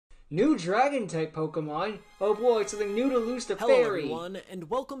New Dragon-type Pokemon? Oh boy, it's something new to lose the Hello fairy! everyone, and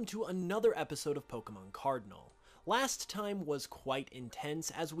welcome to another episode of Pokemon Cardinal. Last time was quite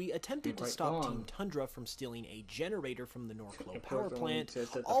intense as we attempted to stop Team Tundra from stealing a generator from the Norclo power plant,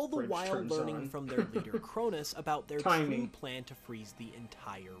 all the while learning from their leader Cronus about their true plan to freeze the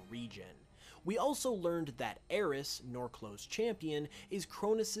entire region. We also learned that Eris, Norclo's champion, is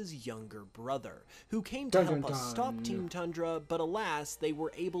Cronus's younger brother, who came to help us stop Team Tundra, but alas, they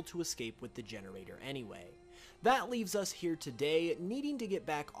were able to escape with the generator anyway. That leaves us here today, needing to get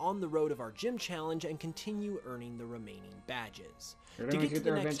back on the road of our gym challenge and continue earning the remaining badges. To get to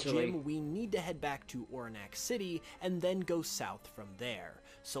the next gym, we need to head back to Oranak City and then go south from there.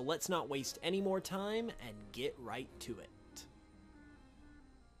 So let's not waste any more time and get right to it.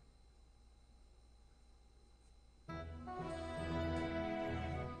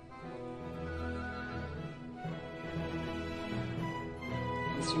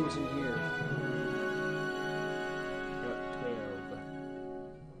 Let's see what's in here.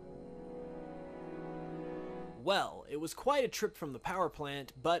 Well, it was quite a trip from the power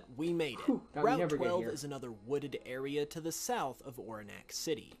plant, but we made it. Route 12 is another wooded area to the south of Oranak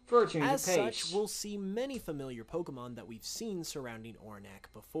City. As such, we'll see many familiar Pokemon that we've seen surrounding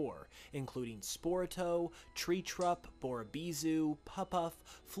Oranak before, including Sporito, Treetrup, Borobizu, Pupuff,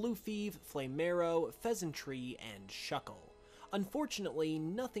 Floofive, Flamero, Pheasantry, and Shuckle. Unfortunately,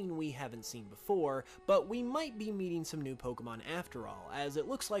 nothing we haven't seen before, but we might be meeting some new Pokemon after all, as it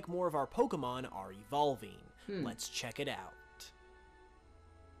looks like more of our Pokemon are evolving. Let's check it out.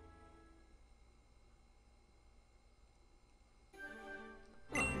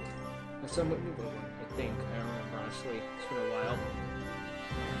 A somewhat new Pokemon, I think. I don't remember, honestly. It's been a while.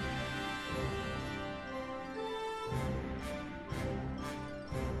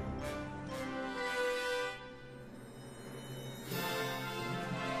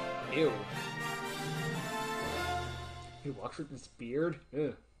 Ew. He walks with this beard?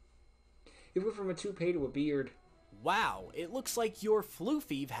 Ugh. He went from a toupee to a beard. Wow, it looks like your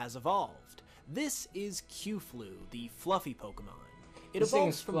Floofive has evolved. This is Q-Flu, the fluffy Pokemon. It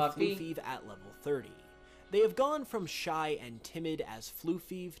evolves from Floofive at level 30. They have gone from shy and timid as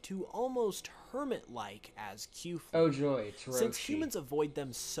Floofive to almost hermit-like as Q-Flu. Oh joy, it's Roshi. Since humans avoid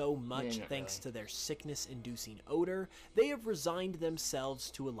them so much thanks to their sickness-inducing odor, they have resigned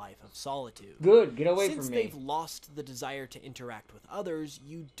themselves to a life of solitude. Good, get away from me. Since they've lost the desire to interact with others,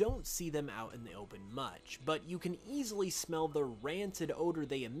 you don't see them out in the open much, but you can easily smell the rancid odor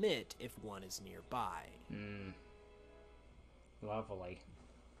they emit if one is nearby. Lovely.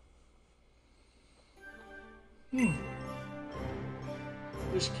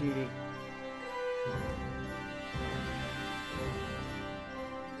 This cutie.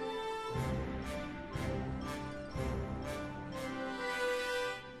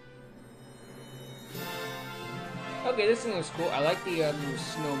 Okay, this thing looks cool. I like the little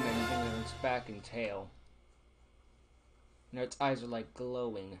snowman thing on its back and tail. Now its eyes are like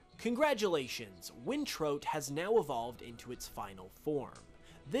glowing. Congratulations! Wintrote has now evolved into its final form.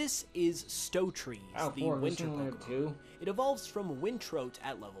 This is Stotrees, the winter Pokemon. It evolves from Wintrote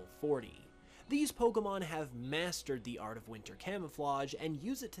at level 40. These Pokemon have mastered the art of winter camouflage and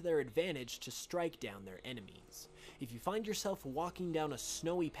use it to their advantage to strike down their enemies. If you find yourself walking down a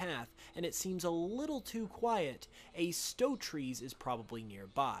snowy path and it seems a little too quiet, a Stotrees is probably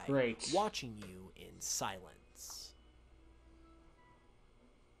nearby, watching you in silence.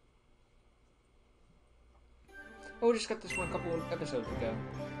 Oh, we just got this one a couple episodes ago.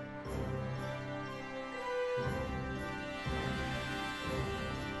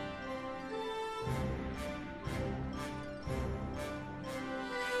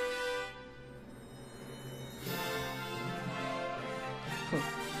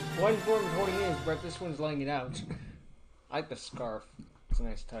 One form is holding in, but this one's laying it out. I like the scarf. It's a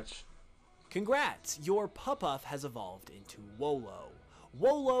nice touch. Congrats! Your Pupuff has evolved into Wolo.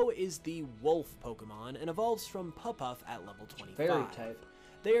 Wolo is the wolf Pokemon and evolves from Pupuff at level 25. Fairy type.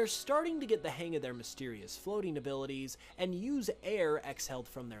 They are starting to get the hang of their mysterious floating abilities and use air exhaled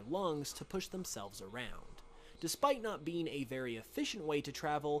from their lungs to push themselves around. Despite not being a very efficient way to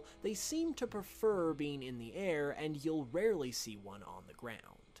travel, they seem to prefer being in the air, and you'll rarely see one on the ground.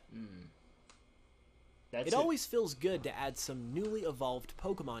 It always feels good to add some newly evolved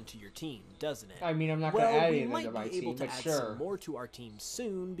Pokemon to your team, doesn't it? I mean, I'm not going to add anything to my team, but sure. We might be able to add some more to our team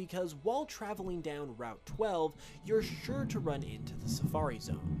soon, because while traveling down Route 12, you're sure to run into the Safari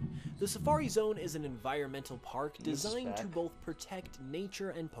Zone. The Safari Zone is an environmental park designed to both protect nature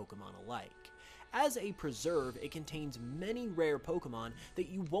and Pokemon alike. As a preserve, it contains many rare Pokemon that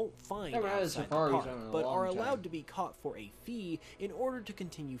you won't find Never had a outside the Safari park, Zone in a but long are time. allowed to be caught for a fee in order to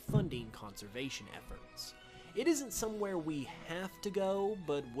continue funding conservation efforts. It isn't somewhere we have to go,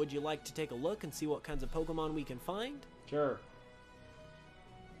 but would you like to take a look and see what kinds of Pokemon we can find? Sure.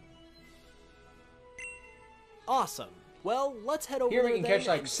 Awesome. Well, let's head over Here we there can then catch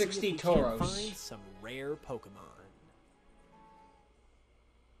like and see 60 if we can Tauros. find some rare Pokemon.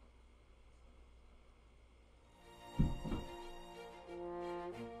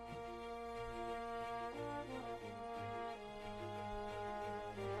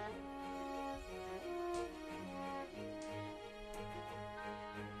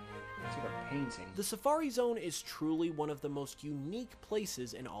 It's like a painting. The Safari Zone is truly one of the most unique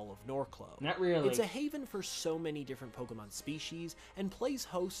places in all of Norclo. Not really. It's a haven for so many different Pokemon species, and plays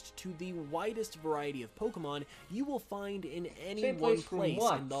host to the widest variety of Pokemon you will find in any Same one place for place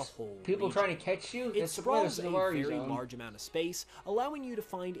what? in the whole People region. trying to catch you? It That's the point of sprawls a Safari very Zone. large amount of space, allowing you to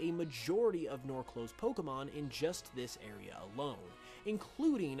find a majority of Norclo's Pokemon in just this area alone,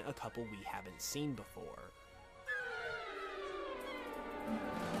 including a couple we haven't seen before.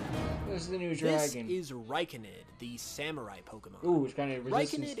 This is the new This dragon. is Raikonid, the samurai Pokemon. Ooh, it's kind of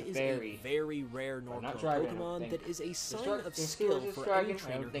resistance Raikonid to is fairy. a very rare not Norclo dragon, I don't Pokemon think. that is a sign of is skill this for dragon? any I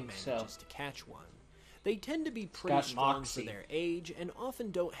trainer don't who think so. manages to catch one. They tend to be pretty got strong moxie. for their age, and often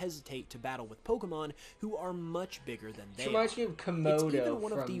don't hesitate to battle with Pokemon who are much bigger than they It reminds me are. of It's Komodo even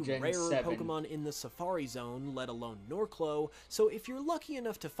one of from the Gen rarer 7. Pokemon in the Safari Zone, let alone Norclo, so if you're lucky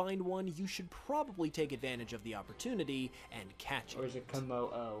enough to find one, you should probably take advantage of the opportunity and catch Or is it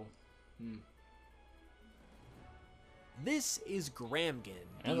Komo-O? This is Gramgan,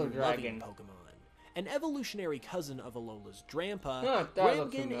 the Another loving dragon. Pokemon. An evolutionary cousin of Alola's Drampa, Oh, that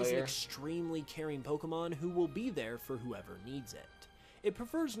looked Gramgan is an familiar. extremely caring Pokemon who will be there for whoever needs it. It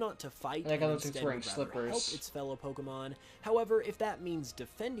prefers not to fight I like how and it looks like it's instead wearing would rather help slippers. its fellow Pokemon. However, if that means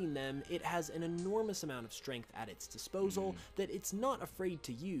defending them, it has an enormous amount of strength at its disposal that it's not afraid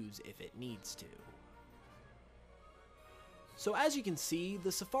to use if it needs to. So as you can see,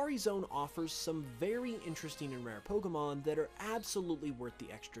 the Safari Zone offers some very interesting and rare Pokemon that are absolutely worth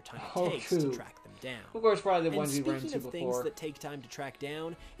the extra time it takes to true. track them down. Of course, probably the And ones we run speaking into of things before. that take time to track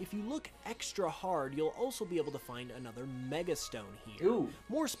down, if you look extra hard, you'll also be able to find another Mega Stone here. Ooh.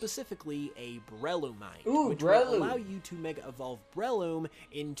 More specifically, a Breloomite, Ooh, which Breloom. will allow you to Mega Evolve Breloom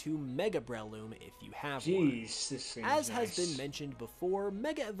into Mega Breloom if you have one. Jeez, this thing As is has nice. been mentioned before,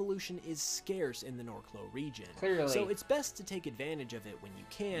 Mega Evolution is scarce in the Norclo region. Clearly. So it's best to take advantage of it when you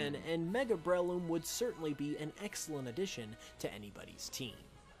can, and Mega Breloom would certainly be an excellent addition to anybody's team.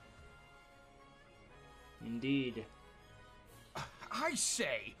 Indeed. I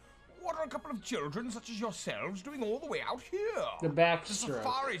say, what are a couple of children such as yourselves doing all the way out here? The The backstroke.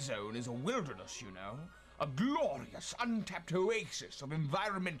 Safari Zone is a wilderness, you know. A glorious, untapped oasis of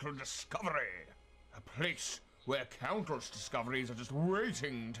environmental discovery. A place where countless discoveries are just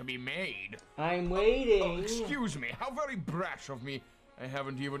waiting to be made. I'm Oh, waiting. excuse me, how very brash of me. I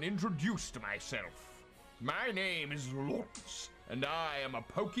haven't even introduced myself. My name is Lawrence, and I am a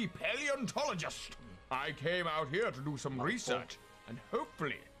Paleontologist. I came out here to do some research and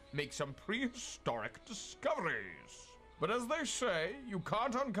hopefully make some prehistoric discoveries. But as they say, you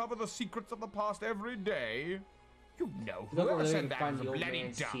can't uncover the secrets of the past every day. You know, Look over whoever there said to that find was a the old bloody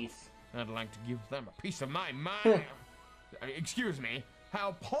man's dove. teeth. I'd like to give them a piece of my mind. Excuse me,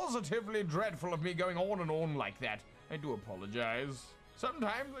 how positively dreadful of me going on and on like that. I do apologize.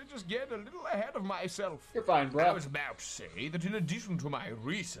 Sometimes I just get a little ahead of myself. You're fine, bro. I was about to say that in addition to my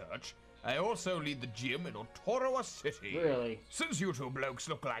research, I also lead the gym in Otoroa City. Really? Since you two blokes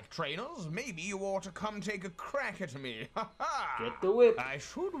look like trainers, maybe you ought to come take a crack at me. Ha ha! Get the whip. I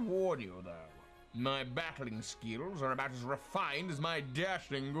should warn you, though. My battling skills are about as refined as my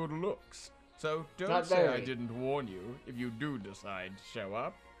dashing good looks. So don't Not say I very. didn't warn you if you do decide to show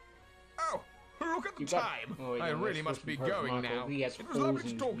up. Oh, look at the You got- time. Oh, wait, I no, really that's must supposed be to be going Marco. now. He has It was lovely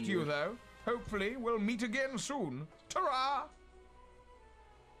holes in to his talk to you, beard. though. Hopefully, we'll meet again soon. Ta-ra!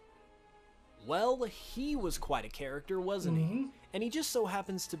 Well, he was quite a character, wasn't he? And he just so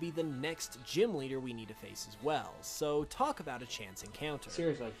happens to be the next gym leader we need to face as well, so talk about a chance encounter.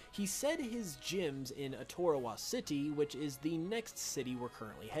 Seriously. He said his gym's in Otoroa City, which is the next city we're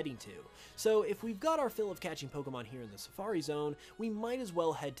currently heading to. So if we've got our fill of catching Pokemon here in the Safari Zone, we might as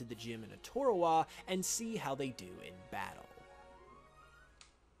well head to the gym in Otoroa and see how they do in battle.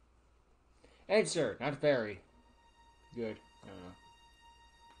 Answer, not very. Good. I don't know.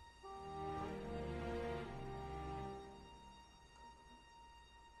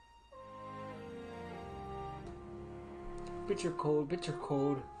 Bitter cold, bitter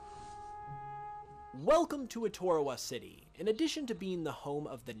cold. Welcome to Atorowa City. In addition to being the home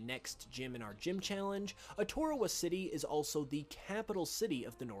of the next gym in our gym challenge, Atorowa City is also the capital city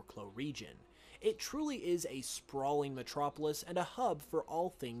of the Norclo region. It truly is a sprawling metropolis and a hub for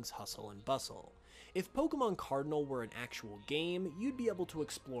all things hustle and bustle. If Pokemon Cardinal were an actual game, you'd be able to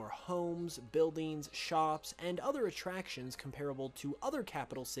explore homes, buildings, shops, and other attractions comparable to other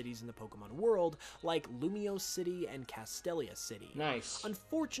capital cities in the Pokemon world, like Lumiose City and Castelia City. Nice.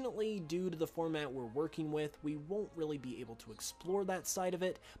 Unfortunately, due to the format we're working with, we won't really be able to explore that side of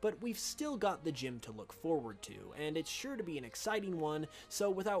it, but we've still got the gym to look forward to, and it's sure to be an exciting one, so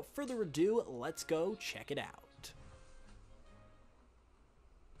without further ado, let's go check it out.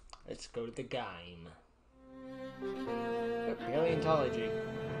 Let's go to the game. Paleontology.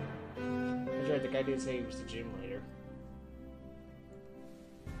 That's right, the guy did say he was the gym leader.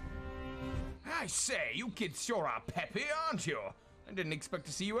 I say, you kids sure are peppy, aren't you? I didn't expect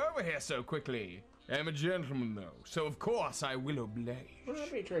to see you over here so quickly. I'm a gentleman, though, so of course I will oblige.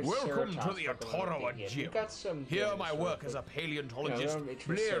 Welcome to the Atorowa Gym. Here my work as a paleontologist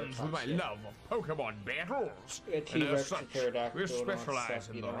blends with my love of Pokemon battles. And as such, we specialize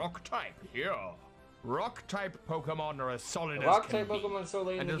in the rock type here. Rock type Pokemon are as solid as can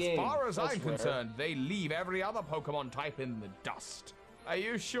be. And as far as I'm concerned, they leave every other Pokemon type in the dust. Are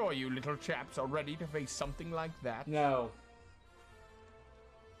you sure you little chaps are ready to face something like that? No.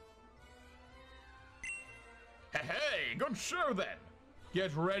 Hey, good show then.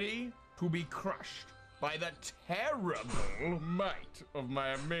 Get ready to be crushed by the terrible might of my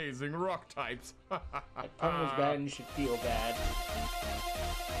amazing rock types. That pun was bad and you should feel bad.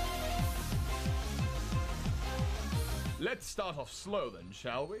 Let's start off slow then,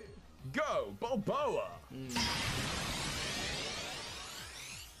 shall we? Go, Balboa!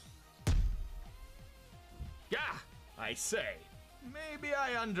 Gah! I say, maybe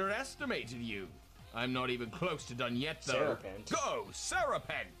I underestimated you. I'm not even close to done yet, though. Serapent. Go,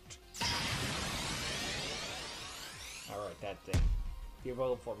 Serapent! Alright, that thing. You're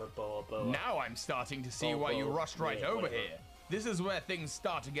rolling for me, Boa. Now I'm starting to see why you rushed right over here. This is where things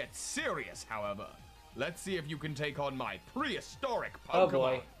start to get serious, however. Let's see if you can take on my prehistoric Pokemon. Oh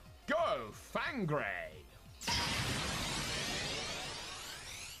boy. Go, Fangray!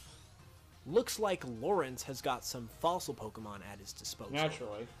 Looks like Lawrence has got some fossil Pokemon at his disposal.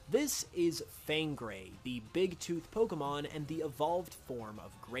 Naturally. This is Fangray, the big-tooth Pokemon and the evolved form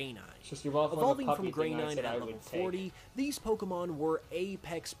of Greninine. Evolving from Greninine at level 40, these Pokemon were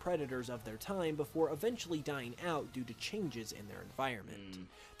apex predators of their time before eventually dying out due to changes in their environment.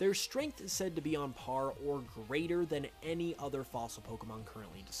 Their strength is said to be on par or greater than any other fossil Pokemon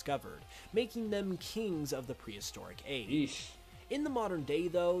currently discovered, making them kings of the prehistoric age. Yeesh. In the modern day,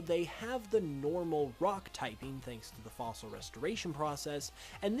 though, they have the normal rock typing thanks to the fossil restoration process,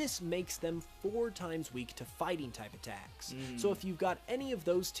 and this makes them 4 times weak to fighting type attacks. So if you've got any of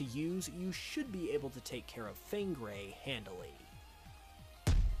those to use, you should be able to take care of Fangray handily.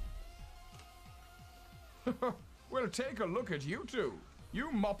 Well, take a look at you two. You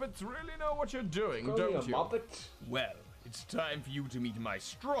Muppets really know what you're doing, don't you? Muppet? Well, it's time for you to meet my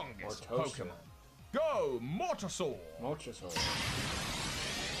strongest Pokemon. Go, Mortosaur!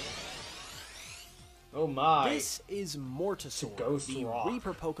 Oh my. This is Mortosaur, the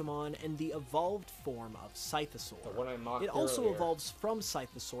Reaper Pokemon and the evolved form of Scythosaur. It also evolves from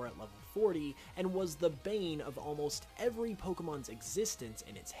Scythosaur at level 40 and was the bane of almost every Pokemon's existence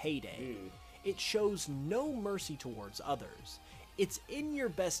in its heyday. It shows no mercy towards others. It's in your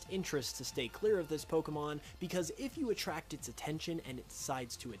best interest to stay clear of this Pokemon, because if you attract its attention and it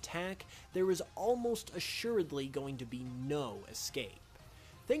decides to attack, there is almost assuredly going to be no escape.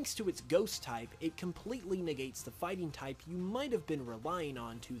 Thanks to its Ghost type, it completely negates the fighting type you might have been relying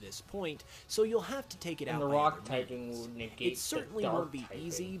on to this point, so you'll have to take it out by other rock typing will negate It certainly won't be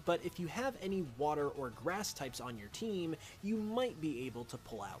easy, but if you have any water or grass types on your team, you might be able to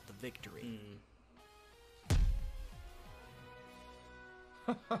pull out the victory.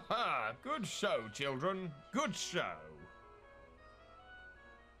 Good show, children. Good show.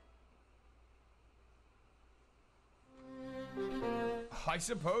 I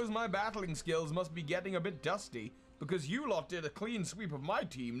suppose my battling skills must be getting a bit dusty, because you lot did a clean sweep of my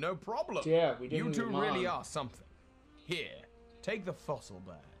team, no problem. Yeah, we didn't. You two really are something. Here, take the fossil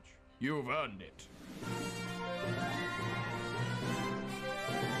badge. You've earned it.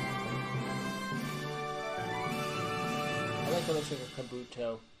 I like how it looks like a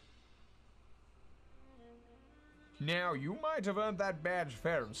Kabuto. Now, you might have earned that badge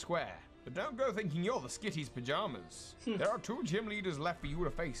fair and square, but don't go thinking you're the Skitty's pajamas. There are 2 gym leaders left for you to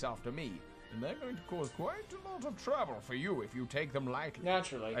face after me, and they're going to cause quite a lot of trouble for you if you take them lightly.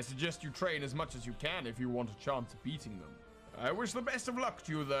 Naturally. I suggest you train as much as you can if you want a chance of beating them. I wish the best of luck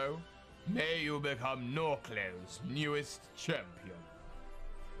to you, though. May you become Norclo's newest champion.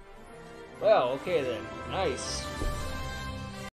 Well, okay then. Nice.